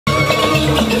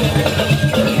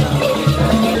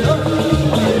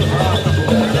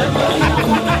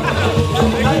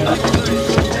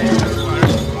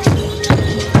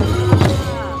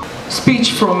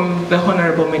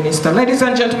So ladies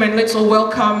and gentlemen, let's all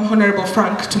welcome Honorable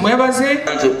Frank Tumwebaze.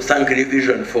 I want to thank New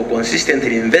Vision for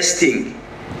consistently investing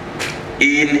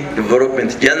in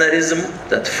development journalism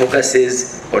that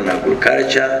focuses on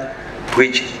agriculture,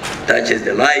 which touches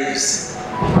the lives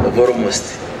of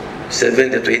almost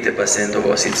 70 to 80% of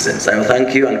our citizens. I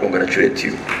thank you and congratulate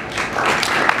you.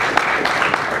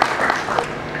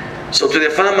 So to the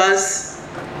farmers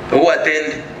who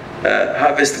attend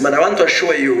Harvest Man, I want to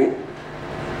assure you,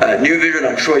 New Vision,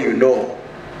 I'm sure you know,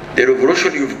 the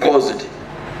revolution you've caused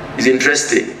is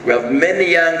interesting. We have many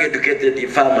young educated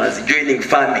farmers joining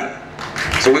farming.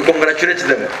 So we congratulate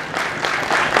them.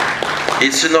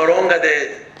 It's no longer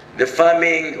the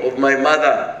farming of my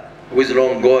mother, who is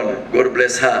long gone, God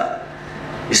bless her.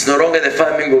 It's no longer the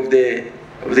farming of the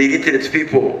illiterate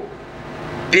people.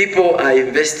 People are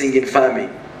investing in farming.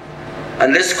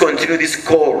 And let's continue this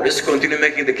call. Let's continue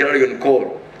making the clarion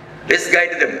call. Let's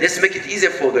guide them. Let's make it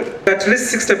easier for them. At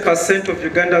least 60% of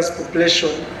Uganda's population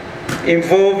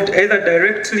involved either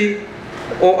directly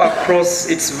or across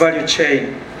its value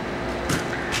chain.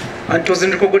 And it was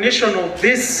in recognition of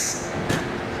this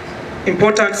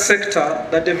important sector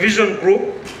that the Vision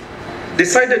Group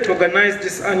decided to organize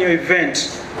this annual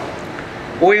event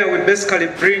where we basically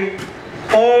bring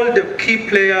all the key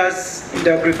players in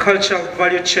the agricultural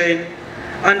value chain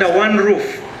under one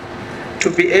roof to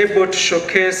be able to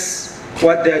showcase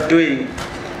what they are doing.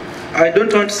 I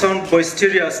don't want to sound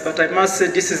boisterous, but I must say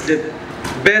this is the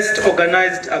best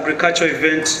organized agricultural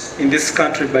event in this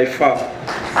country by far.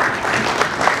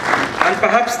 And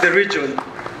perhaps the region,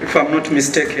 if I'm not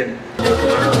mistaken.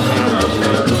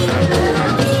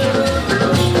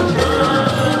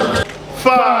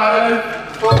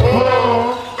 5, 4,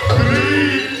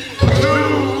 3,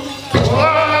 2,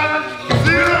 1,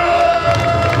 0.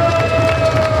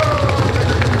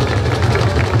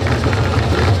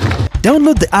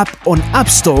 Download the app on App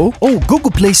Store or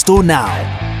Google Play Store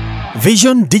now.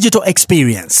 Vision Digital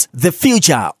Experience, the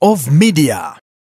future of media.